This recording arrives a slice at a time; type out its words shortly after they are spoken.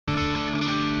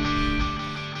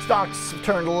Stocks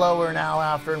turned lower now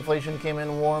after inflation came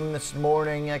in warm this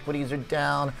morning. Equities are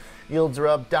down. Yields are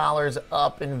up, dollars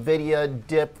up. Nvidia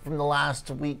dipped from the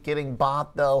last week, getting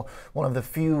bought, though. One of the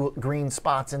few green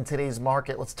spots in today's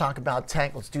market. Let's talk about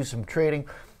tech. Let's do some trading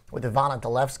with Ivana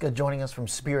Delevska joining us from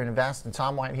Spear Invest, and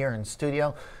Tom White here in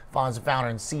studio. Ivana's the founder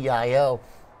and CIO.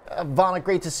 Ivana,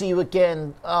 great to see you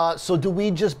again. So do we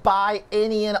just buy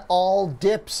any and all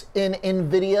dips in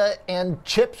Nvidia and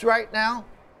chips right now?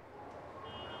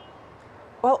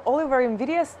 Well, Oliver,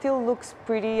 Nvidia still looks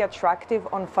pretty attractive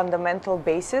on fundamental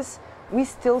basis. We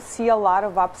still see a lot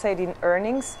of upside in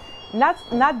earnings.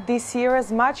 Not this year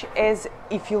as much as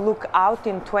if you look out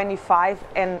in 25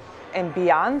 and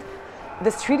beyond.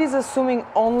 The street is assuming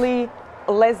only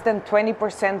less than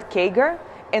 20% CAGR.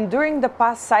 And during the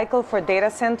past cycle for data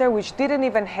center, which didn't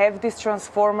even have this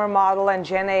transformer model and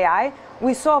Gen AI,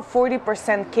 we saw a 40%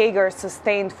 CAGR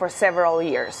sustained for several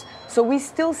years. So we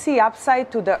still see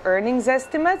upside to the earnings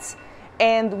estimates,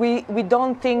 and we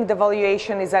don't think the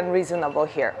valuation is unreasonable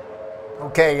here.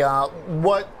 Okay,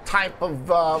 what type of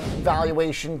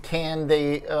valuation can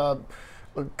they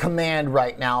command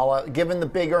right now? Given the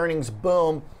big earnings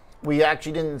boom, we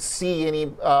actually didn't see any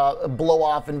blow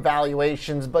off in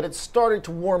valuations, but it started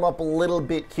to warm up a little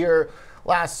bit here.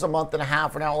 Last month and a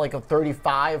half, we're now like a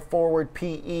 35 forward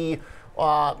PE.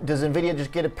 Does Nvidia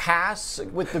just get a pass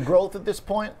with the growth at this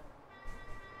point?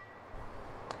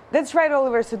 That's right,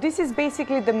 Oliver. So this is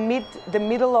basically the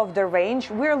middle of the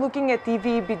range. We're looking at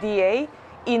EV/EBITDA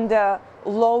in the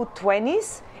low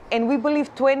 20s, and we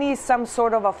believe 20 is some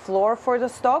sort of a floor for the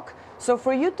stock. So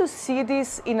for you to see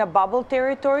this in a bubble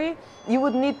territory, you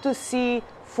would need to see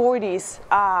 40s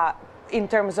in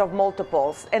terms of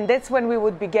multiples, and that's when we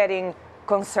would be getting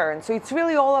concerned. So it's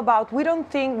really all about, we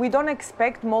don't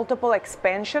expect multiple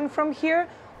expansion from here.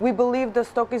 We believe the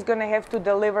stock is going to have to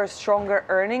deliver stronger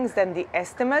earnings than the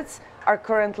estimates are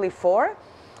currently for.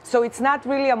 So it's not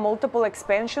really a multiple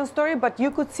expansion story, but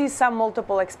you could see some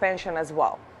multiple expansion as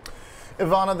well.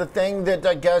 Ivana, the thing that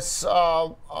I guess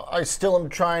I still am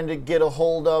trying to get a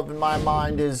hold of in my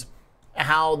mind is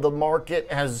how the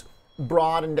market has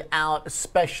broadened out,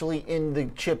 especially in the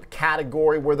chip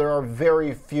category where there are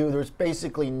very few. There's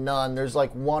basically none. There's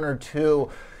like one or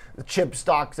two chip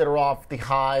stocks that are off the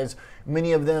highs.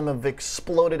 Many of them have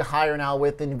exploded higher now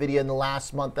with Nvidia in the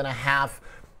last month and a half.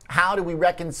 How do we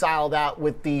reconcile that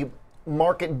with the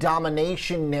market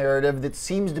domination narrative that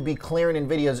seems to be clearing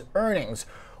Nvidia's earnings?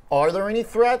 Are there any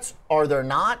threats? Are there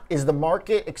not? Is the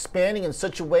market expanding in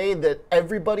such a way that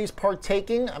everybody's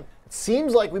partaking? It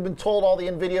seems like we've been told all the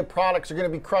Nvidia products are going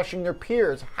to be crushing their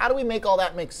peers. How do we make all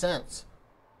that make sense?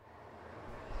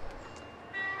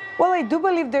 Well, I do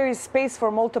believe there is space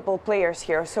for multiple players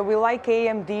here. So we like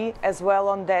AMD as well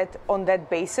on that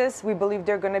basis. We believe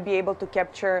they're going to be able to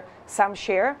capture some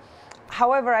share.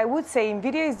 However, I would say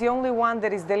Nvidia is the only one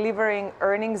that is delivering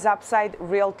earnings upside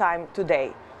real time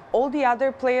today. All the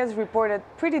other players reported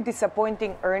pretty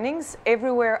disappointing earnings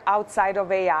everywhere outside of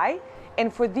AI.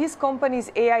 And for these companies,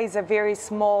 AI is a very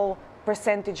small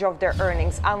percentage of their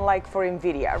earnings, unlike for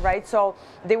Nvidia, right? So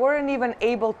they weren't even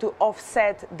able to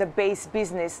offset the base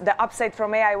business. The upside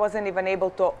from AI wasn't even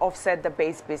able to offset the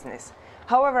base business.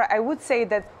 However, I would say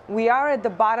that we are at the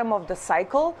bottom of the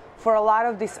cycle for a lot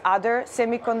of these other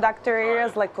semiconductor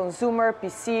areas like consumer,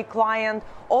 PC, client.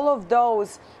 All of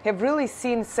those have really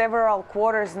seen several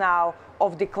quarters now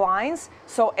of declines.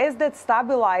 So as that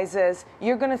stabilizes,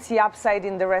 you're going to see upside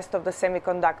in the rest of the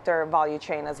semiconductor value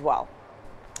chain as well.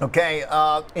 Okay,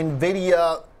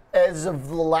 Nvidia, as of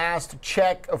the last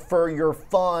check for your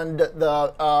fund,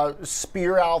 the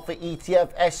Spear Alpha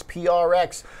ETF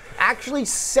SPRX, actually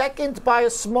second by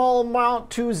a small amount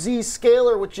to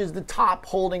Zscaler, which is the top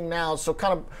holding now. So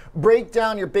kind of break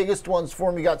down your biggest ones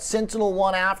for me. You got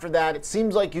SentinelOne after that. It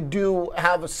seems like you do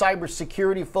have a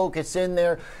cybersecurity focus in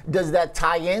there. Does that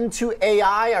tie into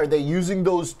AI? Are they using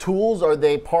those tools? Are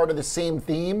they part of the same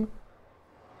theme?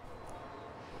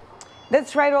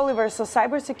 That's right, Oliver. So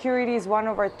cybersecurity is one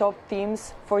of our top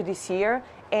themes for this year,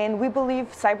 and we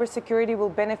believe cybersecurity will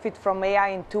benefit from AI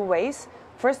in two ways.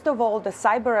 First of all, the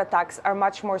cyber attacks are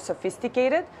much more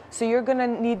sophisticated, so you're going to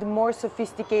need more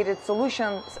sophisticated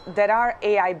solutions that are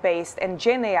AI-based and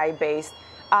Gen AI-based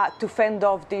to fend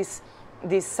off these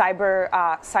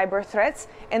cyber threats.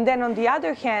 And then on the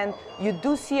other hand, you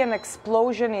do see an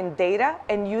explosion in data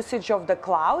and usage of the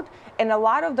cloud. And a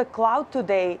lot of the cloud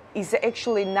today is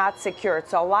actually not secured.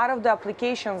 So a lot of the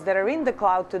applications that are in the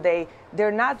cloud today,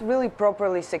 they're not really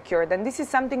properly secured. And this is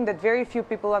something that very few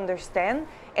people understand.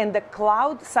 And the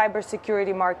cloud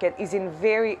cybersecurity market is in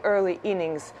very early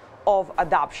innings of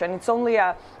adoption. It's only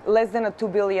less than a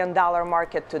 $2 billion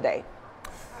market today.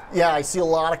 Yeah, I see a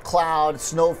lot of cloud,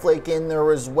 Snowflake in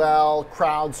there as well,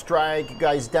 CrowdStrike. You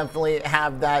guys definitely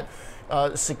have that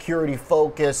security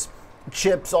focus.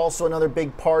 Chips also another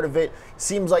big part of it.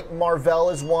 Seems like Marvell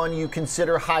is one you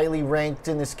consider highly ranked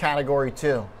in this category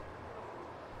too.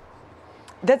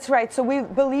 That's right. So we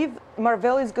believe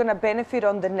Marvell is going to benefit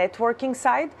on the networking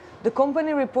side. The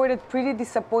company reported pretty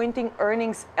disappointing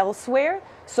earnings elsewhere.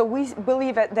 So we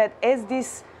believe that as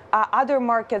these other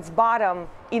markets bottom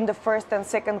in the first and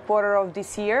second quarter of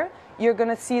this year, you're going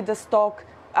to see the stock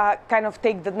kind of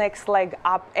take the next leg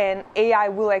up, and AI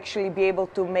will actually be able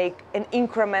to make an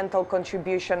incremental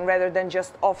contribution rather than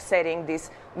just offsetting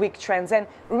these weak trends. And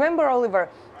remember, Oliver,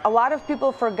 a lot of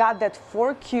people forgot that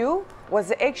 4Q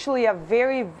was actually a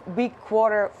very weak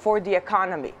quarter for the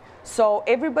economy. So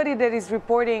everybody that is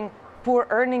reporting poor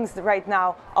earnings right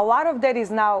now, a lot of that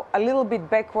is now a little bit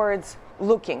backwards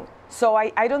looking. So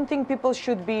I don't think people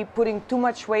should be putting too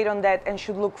much weight on that and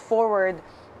should look forward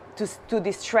to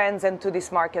these trends and to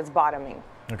these markets bottoming.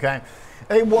 Okay.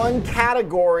 Hey, one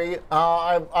category,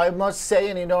 I must say,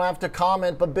 and you don't have to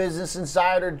comment, but Business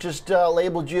Insider just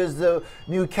labeled you as the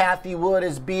new Cathie Wood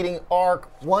as beating ARK.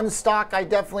 One stock I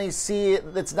definitely see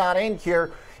that's not in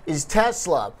here is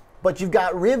Tesla, but you've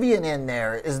got Rivian in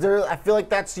there. Is there? I feel like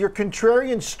that's your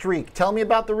contrarian streak. Tell me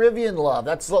about the Rivian love.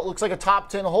 That looks like a top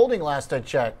 10 holding last I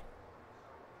checked.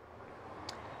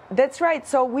 That's right.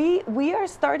 So we are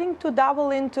starting to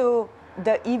dabble into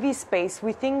the EV space.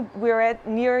 We think we're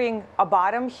nearing a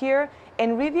bottom here,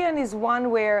 and Rivian is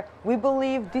one where we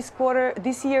believe this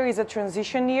year is a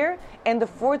transition year, and the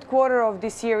fourth quarter of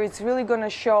this year is really going to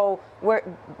show where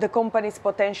the company's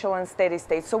potential and steady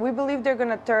state. So we believe they're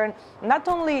going to turn not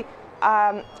only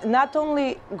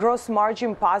gross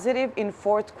margin positive in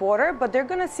fourth quarter, but they're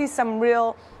going to see some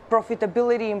real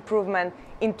profitability improvement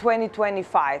in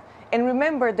 2025. And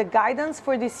remember, the guidance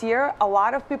for this year, a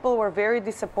lot of people were very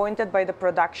disappointed by the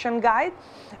production guide,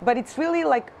 but it's really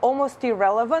like almost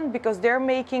irrelevant because they're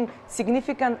making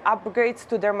significant upgrades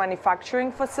to their manufacturing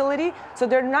facility. So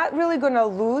they're not really going to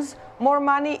lose more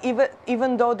money,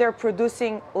 even though they're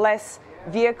producing less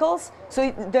vehicles.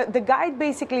 So the guide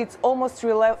basically, it's almost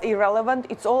irrelevant.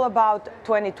 It's all about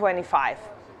 2025.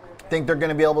 Think they're going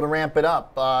to be able to ramp it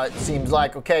up. It seems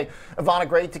like. Okay, Ivana,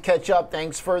 great to catch up.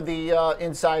 Thanks for the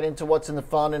insight into what's in the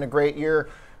fund and a great year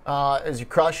as you're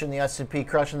crushing the S&P,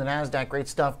 crushing the NASDAQ. Great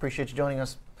stuff. Appreciate you joining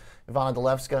us, Ivana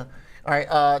Delevska. All right,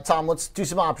 Tom, let's do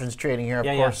some options trading here. Of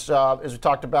course, as we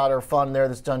talked about, our fund there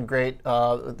that's done great,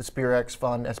 the SpearX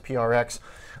fund, SPRX.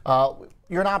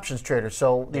 You're an options trader,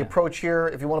 so the approach here,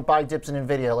 if you want to buy dips in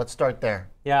Nvidia, let's start there.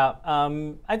 Yeah,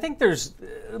 I think there's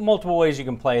multiple ways you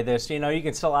can play this. You know, you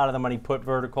can sell out of the money put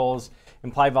verticals.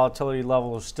 Implied volatility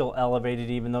level is still elevated,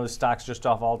 even though the stock's just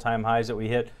off all-time highs that we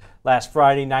hit last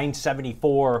Friday.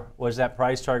 974 was that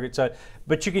price target. So,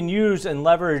 but you can use and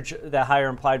leverage that higher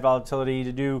implied volatility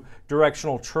to do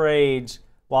directional trades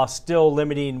while still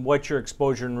limiting what your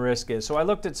exposure and risk is. So I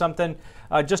looked at something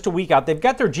just a week out. They've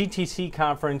got their GTC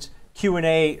conference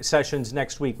Q&A sessions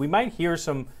next week. We might hear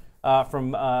some stuff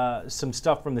from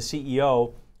the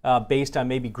CEO based on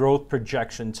maybe growth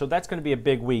projections. So that's going to be a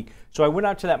big week. So I went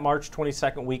out to that March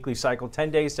 22nd weekly cycle, 10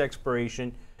 days to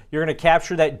expiration. You're going to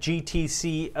capture that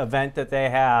GTC event that they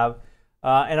have,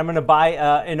 and I'm going to buy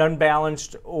an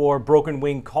unbalanced or broken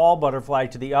wing call butterfly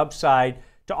to the upside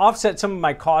to offset some of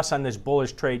my costs on this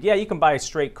bullish trade. Yeah, you can buy a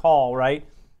straight call, right?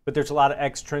 But there's a lot of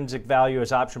extrinsic value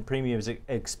as option premiums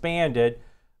expanded.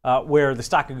 Where the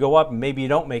stock could go up and maybe you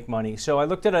don't make money. So I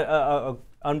looked at a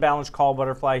unbalanced call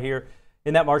butterfly here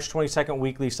in that March 22nd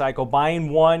weekly cycle.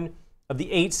 Buying one of the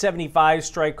 875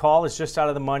 strike call is just out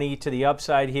of the money to the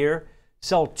upside here.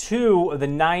 Sell two of the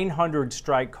 900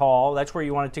 strike call. That's where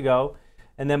you want it to go.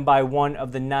 And then buy one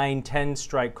of the 910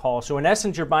 strike call. So in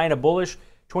essence, you're buying a bullish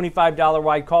 $25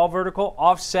 wide call vertical,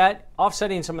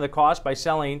 offsetting some of the cost by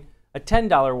selling a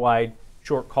 $10 wide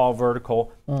short call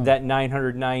vertical, that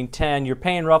 900, 910. You're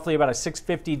paying roughly about a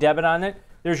 $650 debit on it.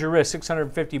 There's your risk,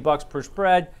 $650 per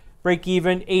spread. Break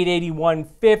even,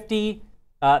 $881.50.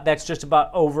 That's just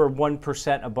about over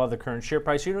 1% above the current share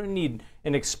price. You don't need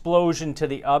an explosion to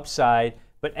the upside,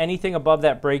 but anything above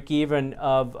that break even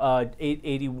of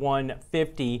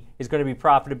 $881.50 is going to be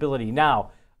profitability. Now,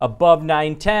 above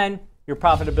 910, your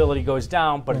profitability goes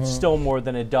down, but it's still more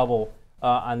than a double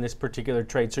on this particular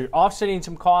trade. So you're offsetting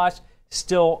some costs.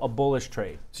 Still a bullish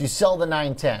trade. So you sell the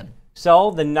 910.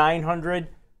 Sell the 900,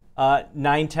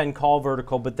 910 call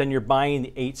vertical, but then you're buying the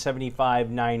 875,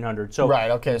 900. So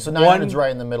right, okay. So 900 is right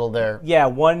in the middle there. Yeah,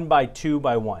 1 by 2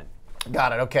 by 1.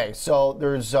 Got it, okay. So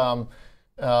there's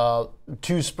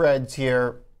two spreads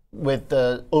here. with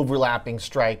the overlapping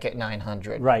strike at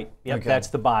 900. Right. Yep. Okay. That's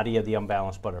the body of the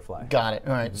unbalanced butterfly. Got it.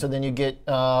 All right. So then you get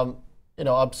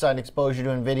upside exposure to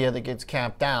Nvidia that gets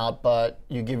capped out, but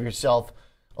you give yourself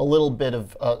a little bit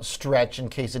of stretch in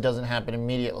case it doesn't happen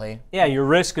immediately. Yeah, your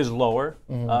risk is lower.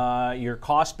 Your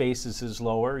cost basis is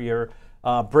lower. Your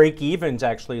break even's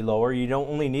actually lower. You don't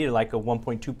only need like a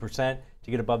 1.2% to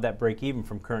get above that break even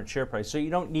from current share price. So you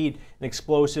don't need an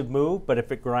explosive move, but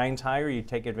if it grinds higher, you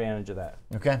take advantage of that.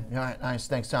 Okay. All right. Nice.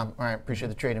 Thanks, Tom. All right. Appreciate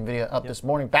the trade. Nvidia up this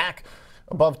morning, back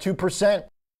above 2%.